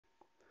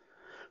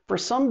For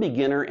some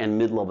beginner and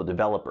mid-level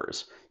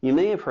developers, you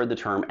may have heard the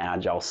term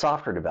Agile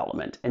Software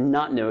Development and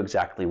not know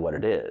exactly what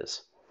it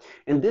is.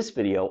 In this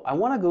video, I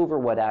want to go over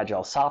what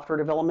Agile Software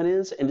Development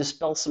is and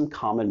dispel some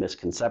common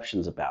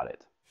misconceptions about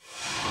it.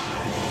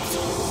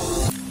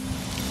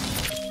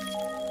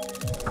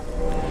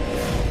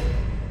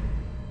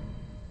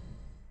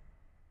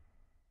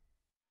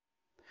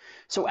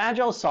 So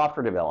Agile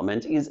Software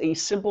Development is a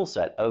simple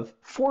set of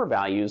 4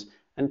 values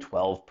and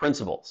 12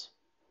 principles.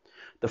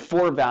 The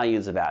 4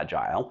 values of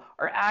Agile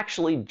are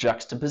actually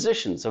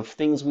juxtapositions of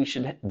things we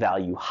should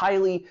value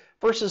highly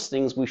versus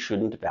things we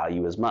shouldn't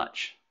value as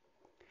much.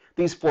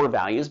 These 4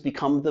 values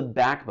become the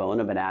backbone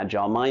of an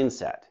Agile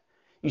mindset.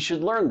 You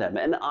should learn them,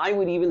 and I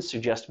would even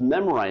suggest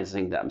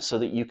memorizing them so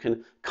that you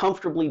can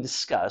comfortably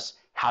discuss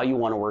how you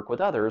want to work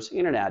with others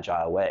in an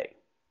Agile way.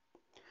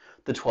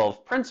 The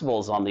 12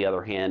 principles, on the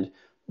other hand,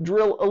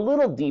 drill a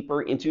little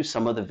deeper into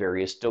some of the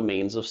various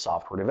domains of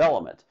software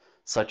development,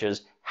 such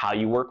as how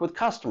you work with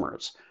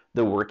customers,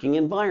 the working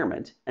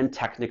environment, and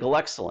technical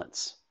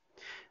excellence.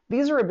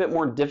 These are a bit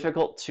more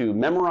difficult to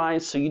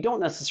memorize, so you don't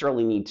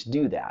necessarily need to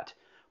do that,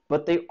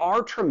 but they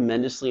are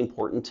tremendously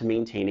important to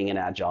maintaining an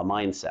Agile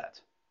mindset.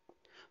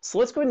 So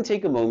let's go ahead and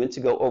take a moment to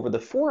go over the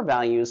 4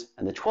 values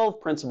and the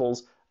 12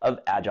 principles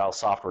of Agile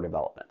software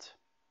development.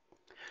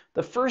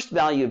 The first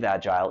value of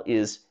Agile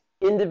is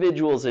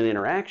individuals and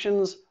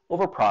interactions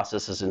over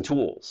processes and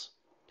tools.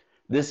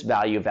 This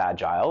value of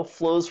Agile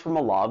flows from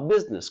a law of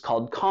business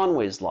called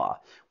Conway's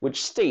Law,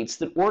 which states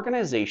that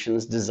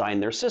organizations design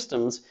their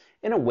systems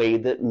in a way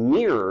that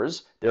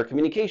mirrors their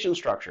communication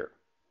structure.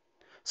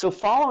 So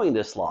following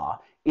this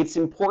law, it's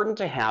important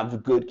to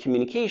have good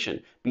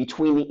communication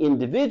between the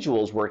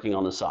individuals working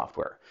on the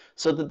software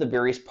so that the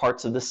various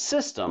parts of the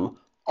system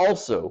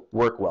also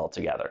work well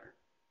together.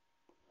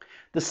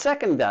 The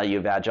second value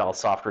of Agile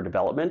software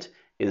development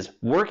is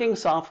working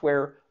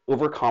software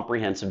over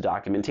comprehensive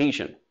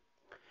documentation.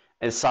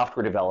 As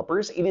software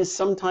developers, it is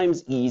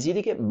sometimes easy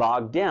to get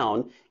bogged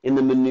down in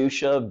the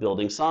minutiae of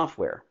building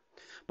software.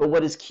 But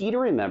what is key to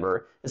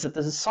remember is that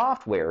the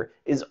software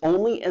is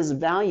only as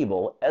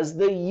valuable as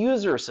the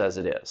user says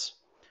it is.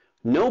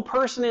 No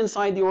person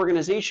inside the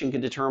organization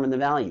can determine the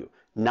value,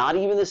 not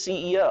even the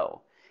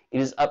CEO.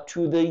 It is up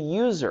to the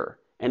user,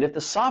 and if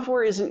the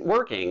software isn't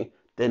working,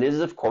 then it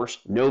is of course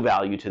no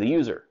value to the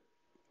user.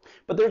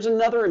 But there's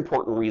another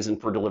important reason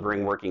for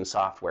delivering working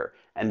software,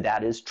 and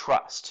that is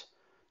trust.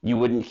 You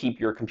wouldn't keep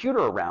your computer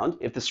around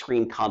if the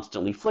screen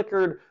constantly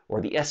flickered or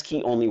the S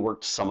key only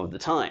worked some of the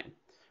time.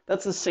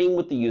 That's the same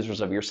with the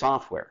users of your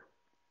software.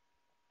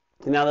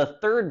 Now the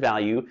third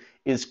value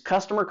is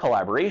customer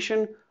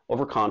collaboration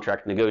over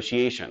contract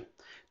negotiation.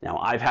 Now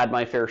I've had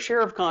my fair share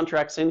of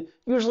contracts and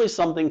usually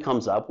something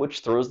comes up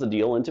which throws the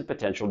deal into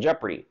potential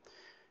jeopardy.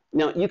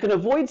 Now you can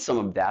avoid some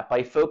of that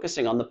by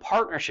focusing on the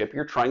partnership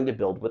you're trying to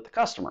build with the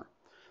customer.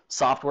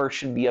 Software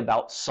should be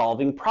about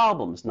solving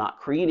problems, not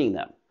creating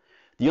them.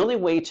 The only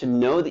way to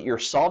know that you're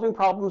solving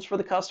problems for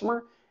the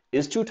customer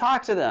is to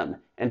talk to them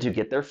and to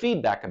get their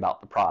feedback about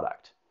the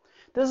product.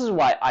 This is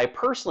why I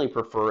personally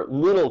prefer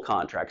little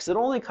contracts that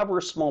only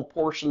cover small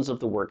portions of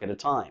the work at a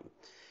time.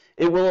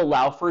 It will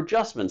allow for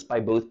adjustments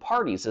by both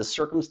parties as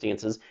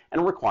circumstances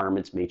and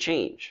requirements may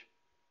change.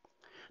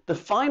 The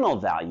final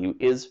value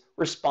is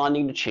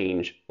responding to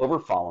change over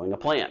following a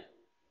plan.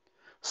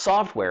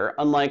 Software,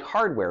 unlike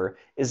hardware,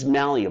 is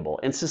malleable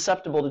and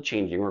susceptible to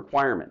changing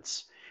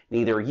requirements.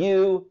 Neither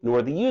you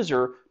nor the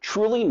user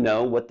truly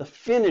know what the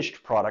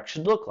finished product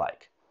should look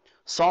like.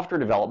 Software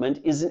development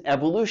is an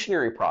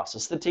evolutionary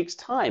process that takes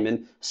time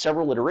and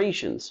several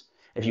iterations.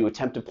 If you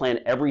attempt to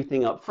plan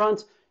everything up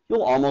front,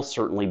 you'll almost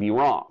certainly be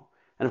wrong.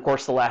 And of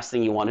course, the last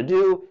thing you want to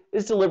do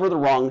is deliver the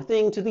wrong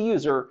thing to the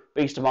user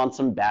based upon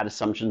some bad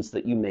assumptions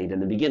that you made in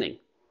the beginning.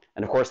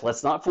 And of course,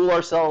 let's not fool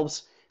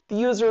ourselves. The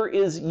user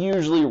is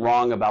usually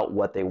wrong about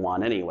what they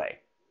want anyway.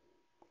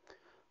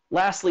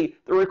 Lastly,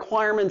 the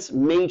requirements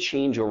may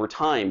change over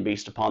time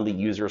based upon the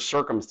user's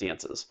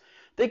circumstances.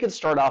 They could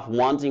start off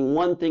wanting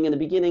one thing in the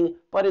beginning,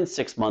 but in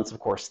 6 months, of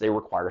course, they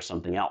require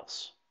something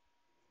else.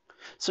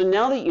 So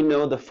now that you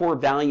know the 4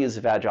 values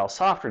of Agile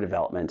software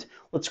development,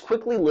 let's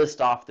quickly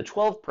list off the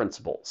 12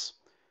 principles.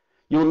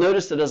 You'll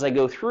notice that as I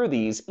go through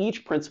these,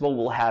 each principle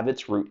will have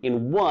its root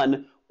in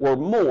one or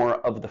more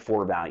of the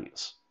 4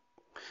 values.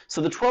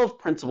 So the 12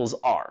 principles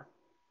are: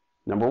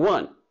 number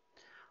 1,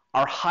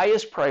 our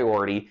highest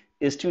priority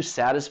is to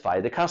satisfy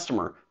the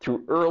customer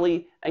through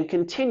early and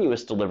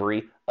continuous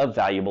delivery of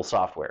valuable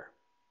software.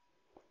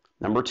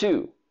 Number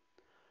 2,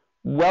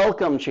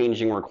 welcome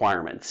changing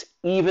requirements,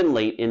 even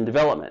late in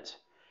development.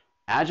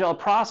 Agile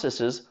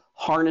processes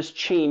harness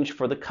change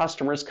for the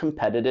customer's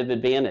competitive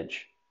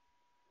advantage.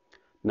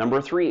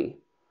 Number 3,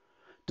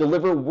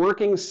 deliver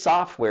working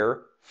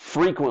software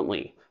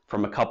frequently,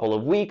 from a couple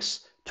of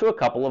weeks to a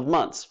couple of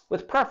months,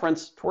 with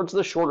preference towards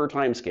the shorter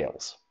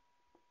timescales.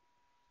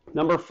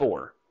 Number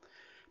 4,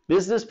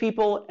 business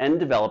people and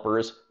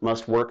developers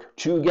must work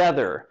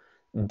together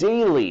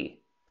daily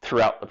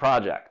throughout the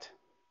project.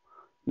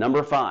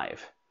 Number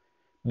 5,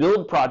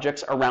 build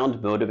projects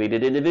around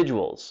motivated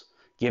individuals.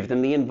 Give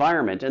them the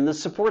environment and the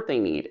support they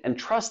need, and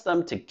trust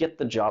them to get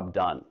the job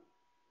done.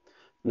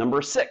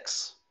 Number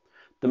 6,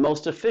 the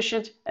most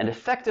efficient and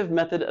effective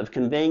method of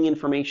conveying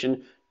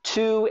information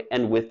to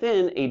and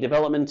within a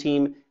development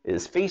team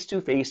is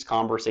face-to-face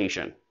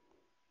conversation.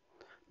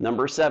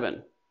 Number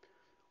 7,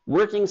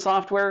 working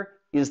software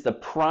is the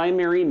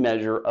primary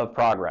measure of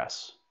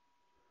progress.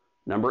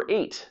 Number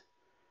 8,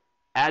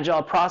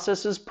 Agile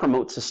processes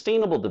promote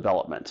sustainable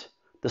development.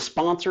 The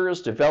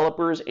sponsors,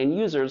 developers, and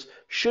users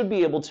should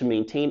be able to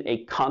maintain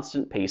a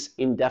constant pace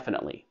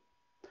indefinitely.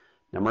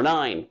 Number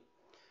 9,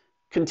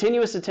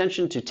 continuous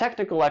attention to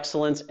technical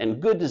excellence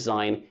and good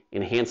design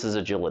enhances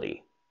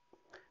agility.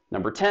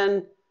 Number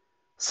 10,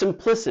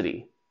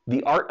 simplicity,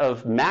 the art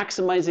of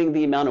maximizing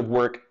the amount of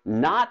work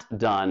not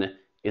done,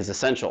 is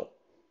essential.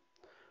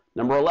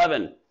 Number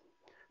 11,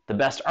 the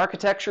best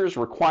architectures,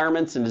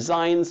 requirements, and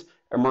designs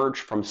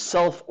emerge from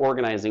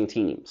self-organizing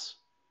teams.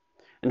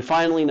 And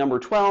finally, number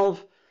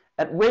 12,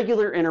 at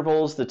regular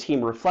intervals, the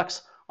team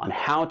reflects on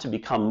how to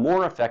become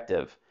more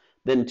effective,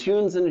 then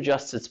tunes and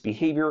adjusts its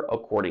behavior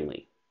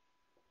accordingly.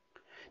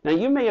 Now,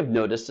 you may have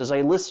noticed as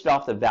I listed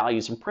off the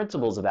values and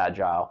principles of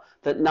Agile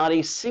that not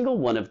a single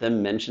one of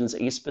them mentions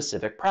a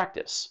specific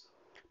practice.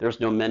 There's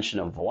no mention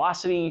of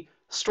velocity,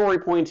 story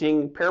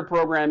pointing, pair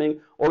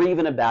programming, or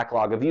even a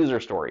backlog of user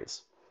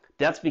stories.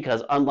 That's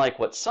because unlike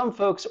what some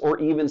folks or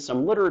even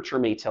some literature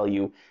may tell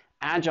you,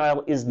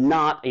 Agile is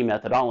not a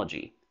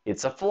methodology.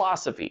 It's a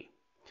philosophy.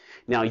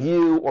 Now,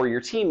 you or your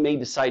team may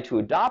decide to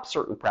adopt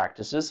certain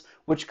practices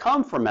which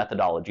come from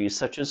methodologies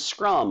such as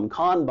Scrum,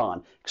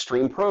 Kanban,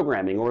 extreme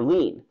programming, or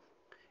Lean.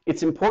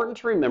 It's important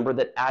to remember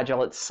that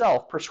Agile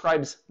itself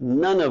prescribes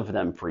none of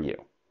them for you.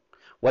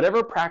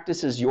 Whatever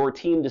practices your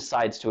team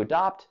decides to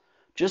adopt,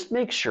 just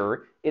make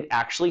sure it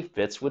actually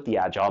fits with the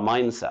Agile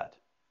mindset.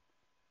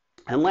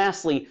 And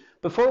lastly,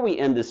 before we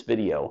end this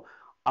video,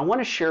 I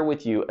want to share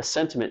with you a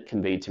sentiment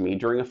conveyed to me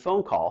during a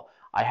phone call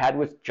I had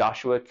with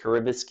Joshua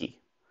Kuravitsky,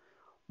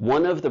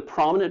 one of the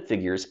prominent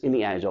figures in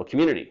the Agile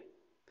community.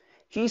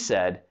 He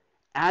said,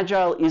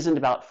 Agile isn't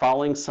about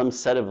following some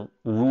set of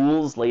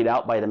rules laid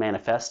out by the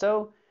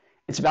manifesto.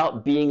 It's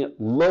about being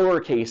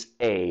lowercase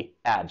a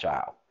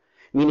Agile,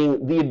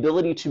 meaning the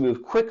ability to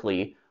move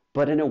quickly,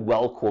 but in a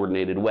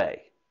well-coordinated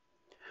way.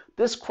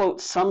 This quote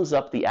sums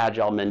up the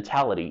Agile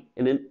mentality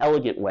in an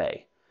elegant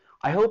way.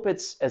 I hope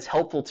it's as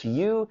helpful to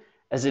you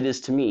as it is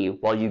to me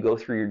while you go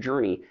through your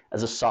journey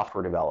as a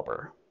software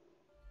developer.